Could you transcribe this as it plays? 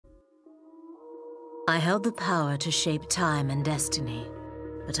I held the power to shape time and destiny,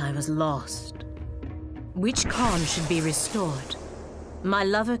 but I was lost. Which Khan should be restored? My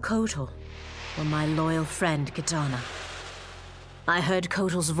lover Kotal, or my loyal friend Kitana? I heard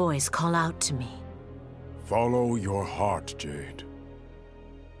Kotal's voice call out to me. Follow your heart, Jade.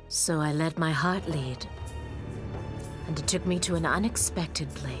 So I let my heart lead, and it took me to an unexpected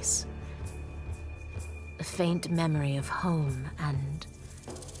place. A faint memory of home and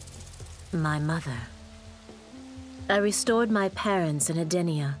my mother. I restored my parents in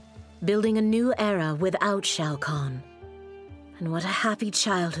Edenia, building a new era without Shao Kahn. And what a happy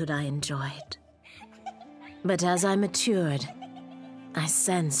childhood I enjoyed. But as I matured, I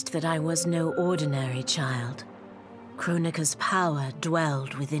sensed that I was no ordinary child. Kronika's power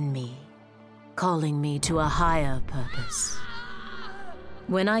dwelled within me, calling me to a higher purpose.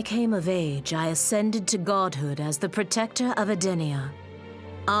 When I came of age, I ascended to godhood as the protector of Edenia.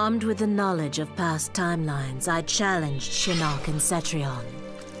 Armed with the knowledge of past timelines, I challenged Shinnok and Cetrion.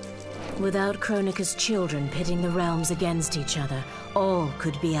 Without Kronika's children pitting the realms against each other, all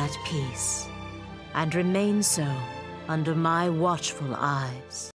could be at peace, and remain so under my watchful eyes.